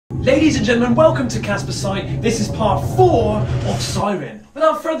Ladies and gentlemen, welcome to Caspersight. This is part 4 of Syren.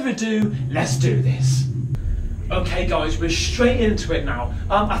 Without further ado, let's do this. Okay guys, we're straight into it now.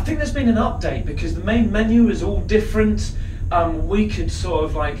 I think there's been an update because the main menu is all different. We could sort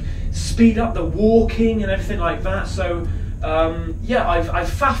of like speed up the walking and everything like that. So yeah,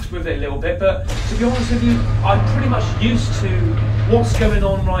 I've faffed with it a little bit, but to be honest with you, I'm pretty much used to what's going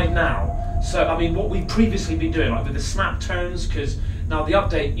on right now. So I mean, what we've previously been doing, like with the snap turns, because now the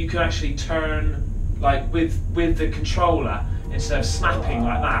update you can actually turn like with the controller instead of snapping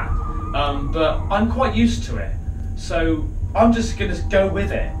like that. But I'm quite used to it, so I'm just gonna go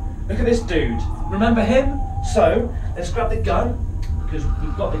with it. Look at this dude. Remember him? So let's grab the gun because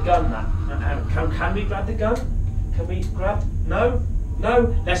we've got the gun now. Can we grab the gun? Can we grab? No,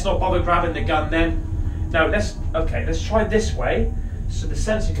 no. Let's not bother grabbing the gun then. No, let's try this way so the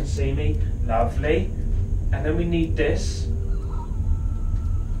sensor can see me. Lovely. And then we need this.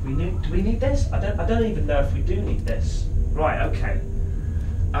 Do we need this? I don't even know if we do need this. Right, okay.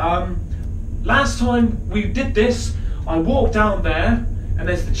 Last time we did this, I walked down there and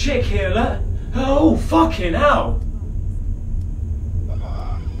there's the chick here, look. Oh, fucking hell.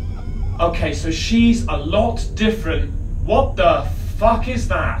 Okay, so she's a lot different. What the fuck is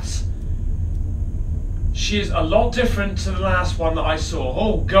that? She is a lot different to the last one that I saw.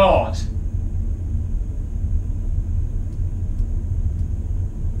 Oh God.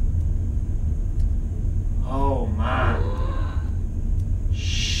 Oh man.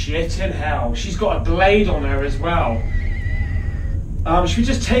 Shit in hell. She's got a blade on her as well. Should we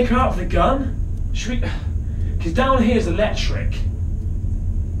just take her out of the gun? Should we? Because down here is electric.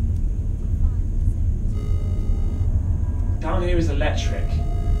 Down here is electric.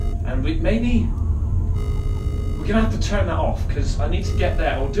 And maybe we're gonna have to turn that off because I need to get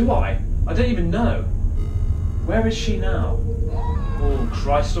there. Or do I? I don't even know. Where is she now? Oh,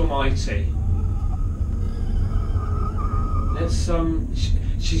 Christ almighty. Let's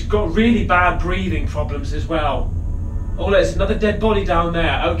she's got really bad breathing problems as well. Oh, there's another dead body down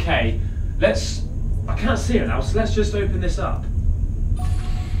there. Okay, I can't see her now, so let's just open this up.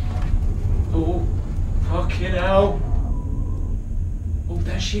 Oh, fucking hell. Oh,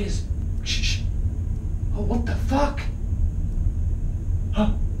 there she is. Shh. Oh, what the fuck?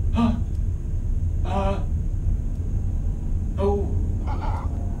 Oh.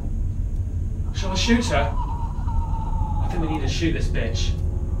 Shall I shoot her? I think we need to shoot this bitch.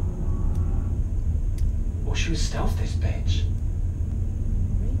 Or should we stealth this bitch?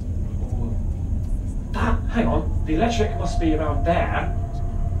 Oh. Hang on, the electric must be around there.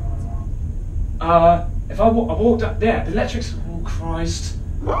 If I walked up there, the electric's... Oh, Christ.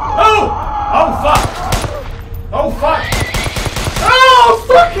 Oh! Oh, fuck! Oh, fuck! Oh,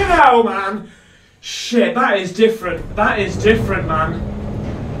 fucking hell, man! Shit, that is different. That is different, man.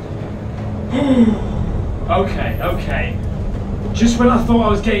 Okay. Just when I thought I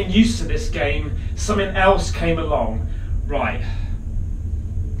was getting used to this game, something else came along. Right.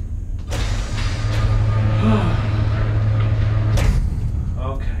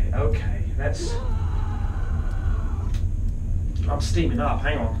 Okay, let's... I'm steaming up,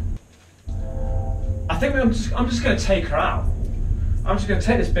 hang on. I think I'm just going to take her out. I'm just going to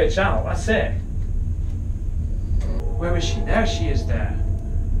take this bitch out, that's it. Where is she? There she is there.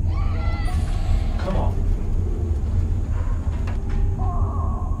 Come on.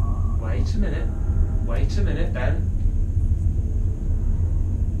 Wait a minute, Ben.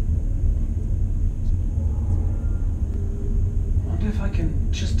 I wonder if I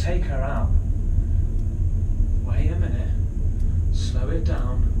can just take her out. Wait a minute. Slow it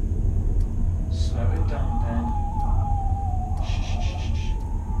down. Slow it down, Ben. Shh.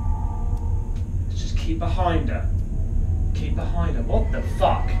 Let's just keep behind her. Keep behind her. What the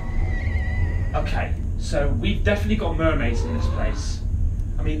fuck? Okay, so we've definitely got mermaids in this place.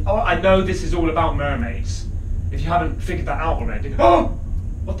 I mean, I know this is all about mermaids. If you haven't figured that out already. Oh!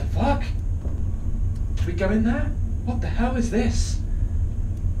 What the fuck? Should we go in there? What the hell is this?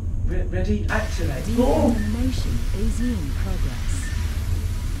 Ready? Activate. Oh! Motion is in progress.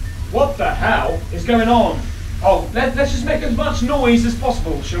 What the hell is going on? Oh, let's just make as much noise as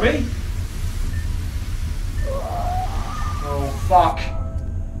possible, shall we? Oh, fuck.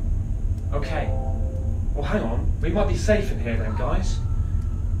 Okay. Well, hang on. We might be safe in here then, guys.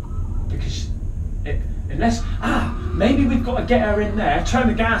 Because unless... maybe we've got to get her in there, turn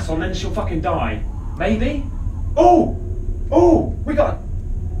the gas on, then she'll fucking die. Maybe? Oh! We got...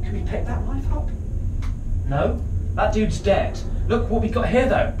 Can we pick that knife up? No? That dude's dead. Look what we got here,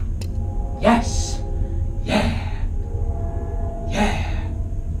 though. Yes! Yeah!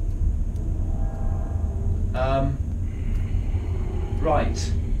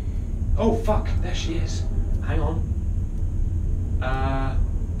 Right. Oh fuck, there she is. Hang on.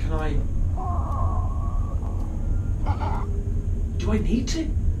 Can I... Do I need to?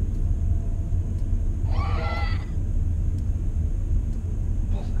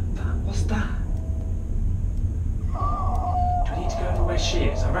 What's that? Do I need to go over where she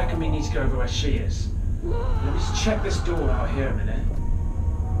is? I reckon we need to go over where she is. Let me just check this door out here a minute.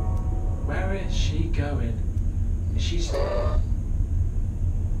 Where is she going? She's...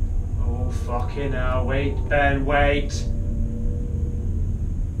 Oh fucking hell, wait Ben, wait.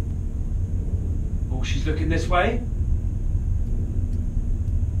 Oh, she's looking this way?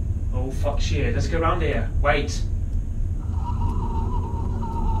 Oh fuck, she is. Let's go around here. Wait.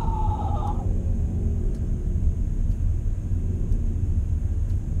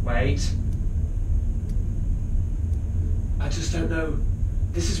 Wait. I just don't know.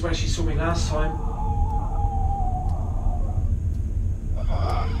 This is where she saw me last time.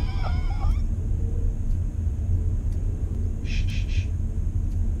 Shh, shh, shh.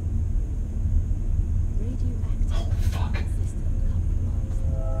 Oh fuck.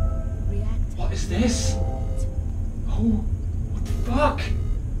 What is this? Oh, what the fuck?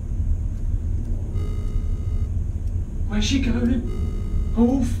 Where's she going?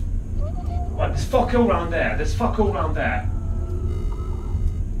 Oh, right, there's fuck all round there. There's fuck all round there.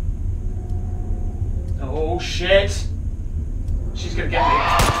 Oh shit! She's gonna get me.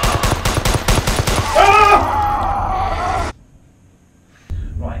 Ah!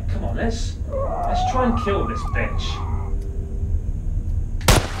 Right, come on, let's try and kill this bitch.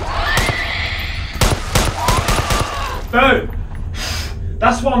 Boom!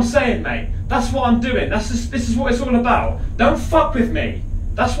 That's what I'm saying, mate. That's what I'm doing. This is what it's all about. Don't fuck with me.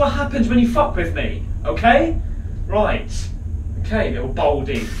 That's what happens when you fuck with me. Okay? Right. Okay, little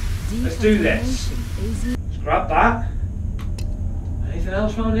baldy. Let's do this. Let's grab that. Anything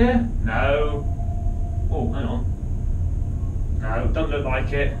else around here? No. Oh, hang on. No, don't look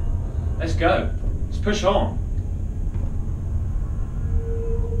like it. Let's go. Let's push on.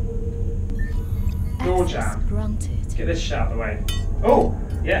 Door jam. Get this shit out of the way. Oh,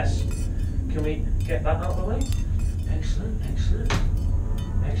 yes. Can we get that out of the way? Excellent, excellent,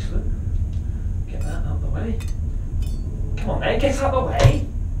 excellent. Get that out of the way. Come on, mate, get out of the way.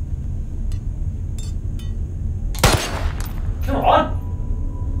 Come on.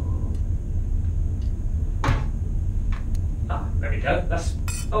 Ah, there we go. That's.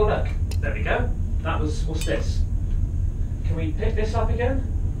 Oh look, there we go. That was. What's this? Can we pick this up again?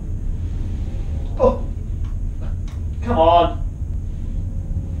 Oh, come on.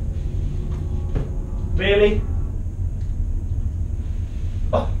 Really?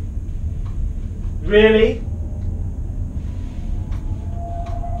 Oh, really?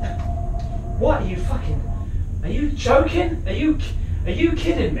 What are you fucking? Are you joking? Are you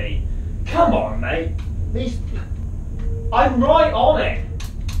kidding me? Come on, mate. I'm right on it.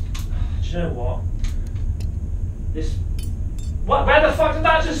 Do you know what? What? Where the fuck did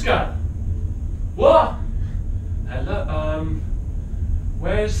that just go? What? Hello.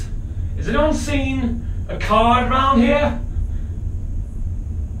 Where's? Has anyone seen a card around here?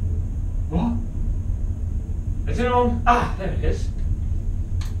 What? Is anyone? Ah, there it is.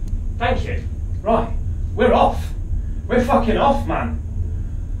 Thank you. Right, we're off. We're fucking off, man.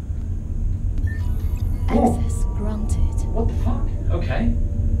 Access granted. What the fuck? Okay.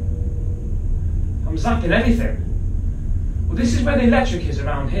 I'm zapping everything. Well, this is where the electric is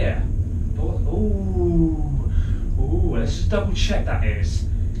around here. Ooh, let's just double check that is.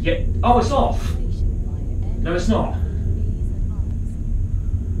 Yeah. Oh, it's off. No, it's not.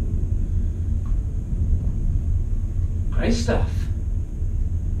 Great stuff.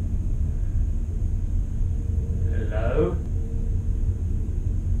 Hello?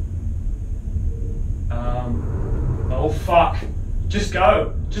 Oh fuck. Just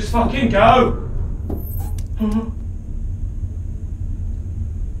go. Just fucking go.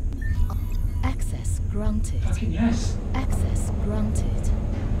 Access granted. Fucking yes. Access granted.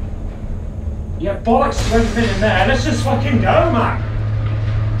 Yeah, bollocks to everything in there. Let's just fucking go, man.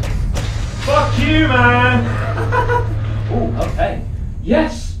 Fuck you, man. Oh, okay.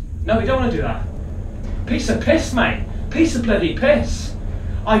 Yes. No, we don't want to do that. Piece of piss, mate. Piece of bloody piss.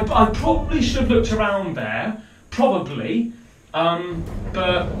 I probably should have looked around there. Probably.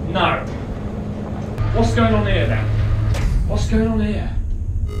 But no. What's going on here then? What's going on here?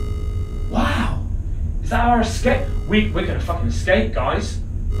 Wow. Is that our escape? We're gonna fucking escape, guys.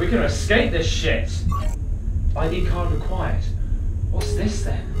 We're gonna escape this shit. ID card required. What's this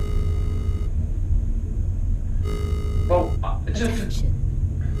then? Well, just... Attention.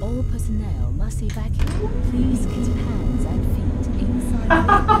 All personnel must evacuate. Please keep hands and feet inside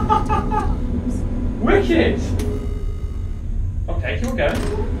the naked! Okay, keep on going.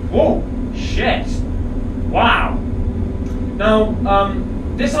 Whoa! Shit! Wow! Now,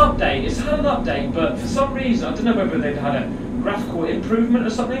 this update, it's had an update, but for some reason, I don't know whether they've had a graphical improvement or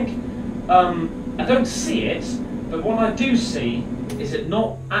something. I don't see it, but what I do see is it's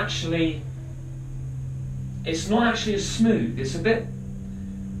not actually as smooth. It's a bit,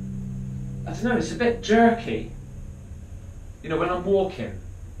 I don't know, it's a bit jerky. You know, when I'm walking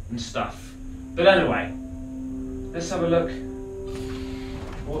and stuff. But anyway, let's have a look.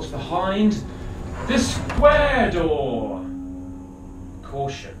 What's behind this square door?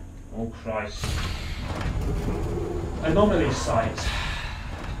 Caution. Oh Christ. Anomaly site.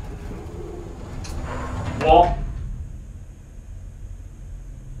 What?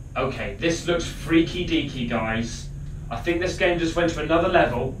 Okay, this looks freaky deaky, guys. I think this game just went to another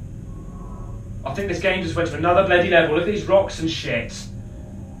level. I think this game just went to another bloody level. Look at these rocks and shit.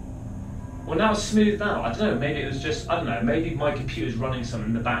 Well, now it's smoothed out. I don't know, maybe it was just, I don't know, maybe my computer's running something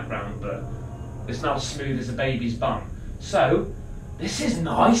in the background, but it's now smooth as a baby's bum. So, this is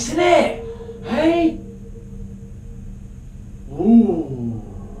nice, isn't it? Hey? Ooh.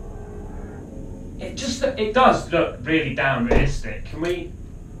 It does look really damn realistic. Can we,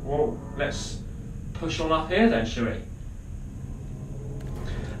 well, let's push on up here then, shall we?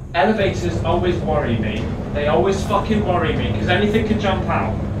 Elevators always worry me. They always fucking worry me, because anything can jump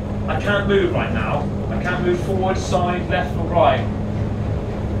out. I can't move right now. I can't move forward, side, left or right.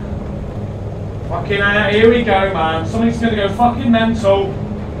 Fucking hell, here we go, man. Something's gonna go fucking mental.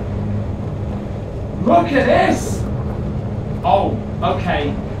 Look at this! Oh,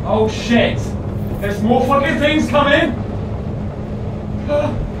 okay. Oh shit. There's more fucking things coming!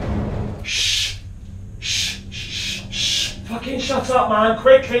 Shh! Shh! Shh! Shh! Fucking shut up, man!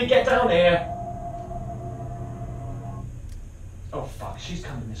 Quickly, get down here! Oh fuck, she's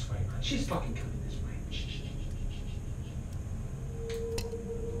coming this way, man. She's fucking coming this way. Shh, shh,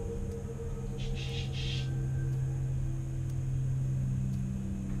 shh, shh, shh.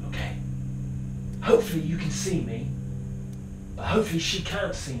 Okay. Hopefully you can see me. But hopefully she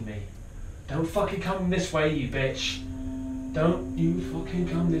can't see me. Don't fucking come this way, you bitch. Don't you fucking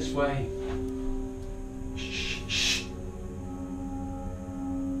come this way. Shh, shh.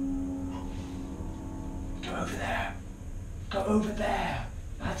 Go over there. Go over there.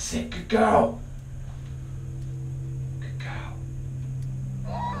 That's it. Good girl. Good girl.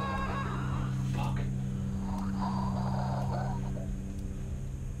 Fuck.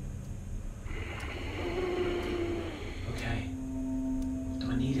 Okay.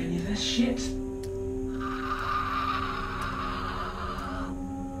 Do I need any of this shit?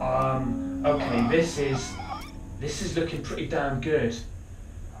 Okay, this is looking pretty damn good.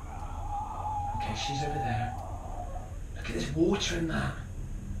 Okay, she's over there. Look at this water in that.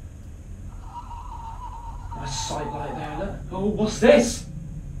 Nice sight light there, look. Oh, what's this?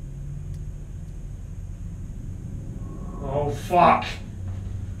 Oh, fuck.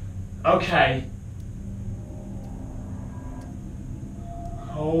 Okay.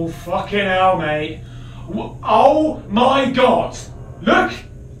 Oh, fucking hell, mate. Oh, my God. Look.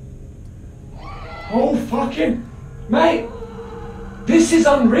 Oh, fucking... Mate. This is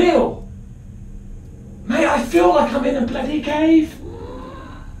unreal. Mate, I feel like I'm in a bloody cave.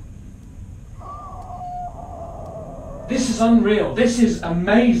 This is unreal. This is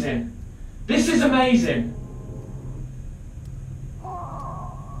amazing. This is amazing.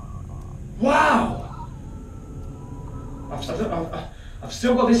 Wow. I've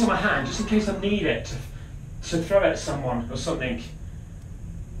still got this in my hand just in case I need it to throw it at someone or something.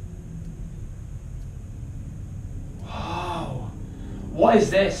 Wow. What is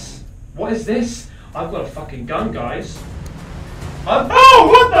this? What is this? I've got a fucking gun, guys. Oh,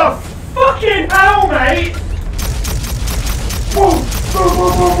 what the fucking hell, mate? Whoa, whoa,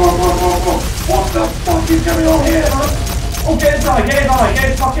 whoa, whoa, whoa, whoa, whoa, whoa. What the fuck is going on here, man? Oh, get his eye, get his eye, get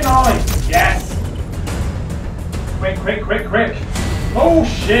his fucking eye. Yes. Quick, quick, quick, quick. Oh,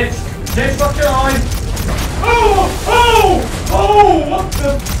 shit. Get his fucking eye. Oh, oh, oh, what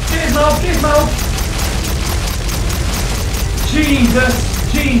the? Get his mouth, get his mouth. Jesus,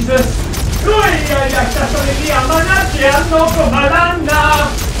 Jesus.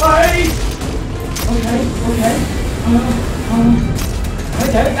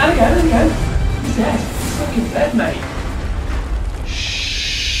 Okay, again. He's dead. He's fucking dead, mate.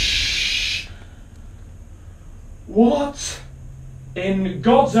 Shh. What in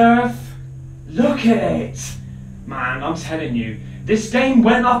God's earth? Look at it. Man, I'm telling you. This game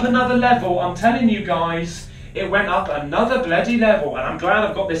went up another level. I'm telling you guys. It went up another bloody level. And I'm glad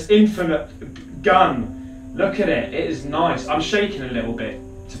I've got this infinite gun. Look at it. It is nice. I'm shaking a little bit.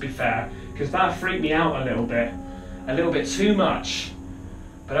 to be fair, because that freaked me out a little bit too much.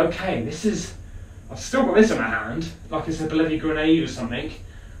 But okay, this is, I've still got this in my hand, like it's a bloody grenade or something.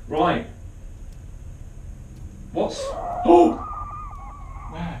 Right. What's, oh!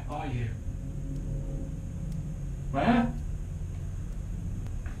 Where are you? Where?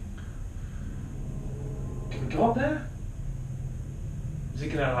 Can we go up there? Is it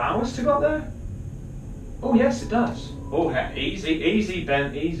going to allow us to go up there? Oh yes, it does. Oh, easy, easy,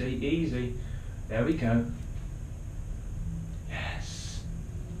 Ben, easy, easy. There we go. Yes.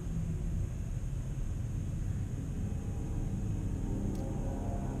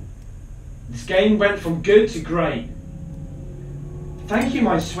 This game went from good to great. Thank you,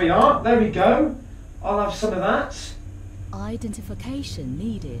 my sweetheart. There we go. I'll have some of that. Identification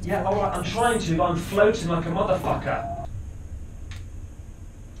needed. Yeah, alright, I'm trying to, but I'm floating like a motherfucker.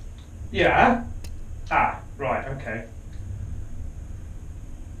 Yeah? Ah, right, okay.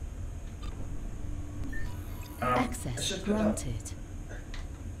 Access granted.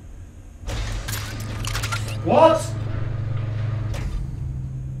 What?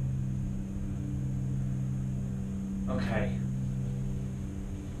 Okay.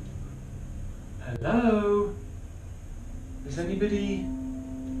 Hello? Is anybody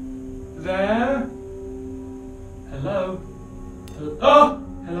there? Hello? Oh!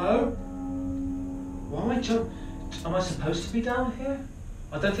 Hello? Why am I am I supposed to be down here?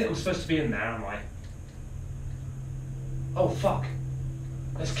 I don't think I'm supposed to be in there, am I? Oh fuck.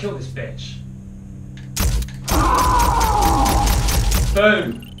 Let's kill this bitch.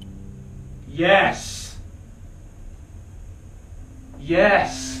 Boom. Yes.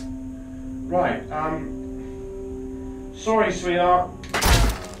 Yes. Right, sorry, sweetheart.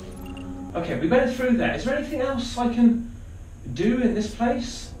 Okay, we went through there. Is there anything else I can do in this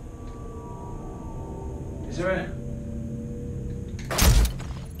place? Is there a...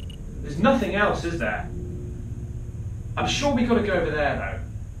 There's nothing else, is there? I'm sure we gotta go over there, though.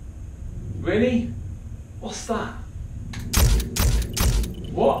 Really? What's that?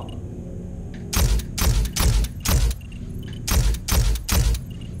 What?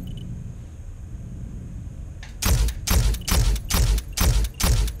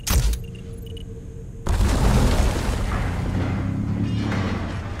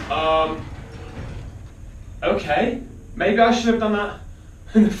 Okay, maybe I should have done that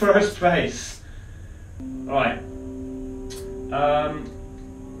in the first place. Right.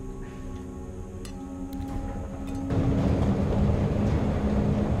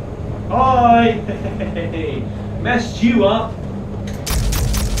 Hi! Messed you up.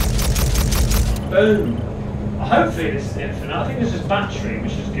 Boom. Hopefully this is infinite. I think this is battery,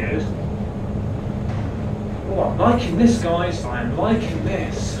 which is good. Oh, I'm liking this, guys. I am liking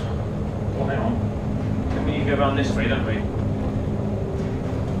this. Oh, hang on. We need to go around this way, don't we?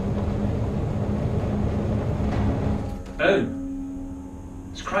 Boom.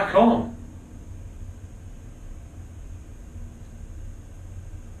 Let's crack on.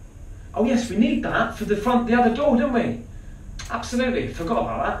 Oh yes, we need that for the other door, don't we? Absolutely, forgot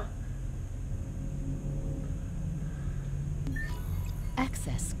about that.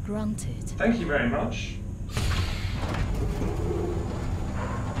 Access granted. Thank you very much.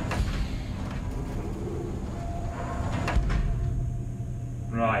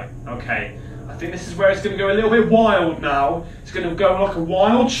 Right, okay. I think this is where it's going to go a little bit wild now. It's going to go like a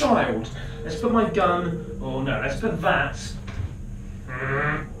wild child. Let's put my gun... Oh no, let's put that...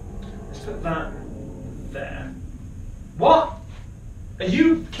 Let's put that there. What? Are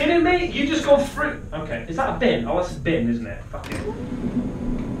you kidding me? You just gone through... Okay, is that a bin? Oh, that's a bin, isn't it? Fuck it.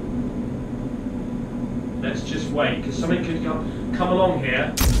 Let's just wait, because something could come along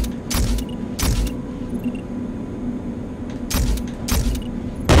here.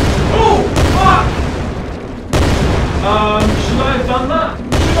 Should I have done that?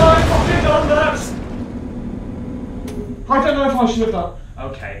 Should I have fucking done that? I don't know if I should have done...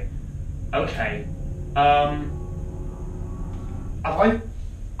 Okay. Okay.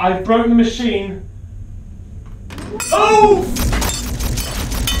 I've broken the machine. Oh!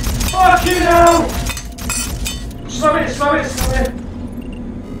 Fucking hell! Slow it, slow it, slow it.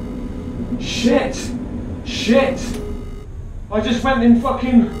 Shit. Shit. I just went in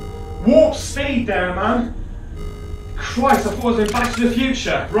fucking warp speed there, man. Christ, I thought I was in Back to the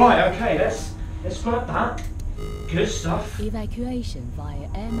Future. Right, okay, let's grab that. Good stuff. Evacuation via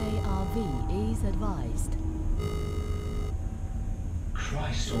MARV is advised.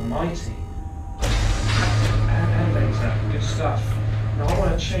 Christ almighty. Elevator, good stuff. Now I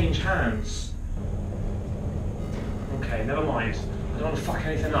want to change hands. Okay, never mind. I don't want to fuck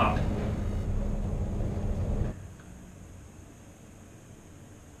anything up.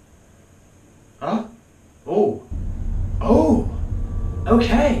 Huh? Oh. Oh.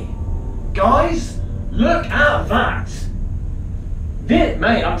 Okay. Guys, look at that.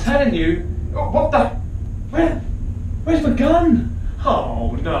 Mate, I'm telling you. Oh, what the? Where's my gun?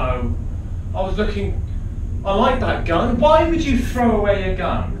 Oh no. I was looking. I like that gun. Why would you throw away a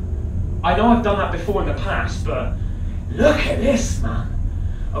gun? I know I've done that before in the past, but look at this, man.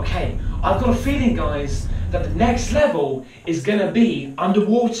 Okay, I've got a feeling, guys, that the next level is gonna be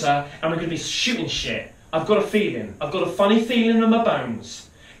underwater and we're gonna be shooting shit. I've got a feeling. I've got a funny feeling in my bones.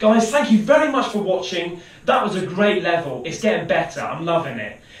 Guys, thank you very much for watching. That was a great level. It's getting better. I'm loving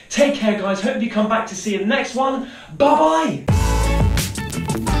it. Take care, guys. Hope you come back to see you in the next one. Bye-bye.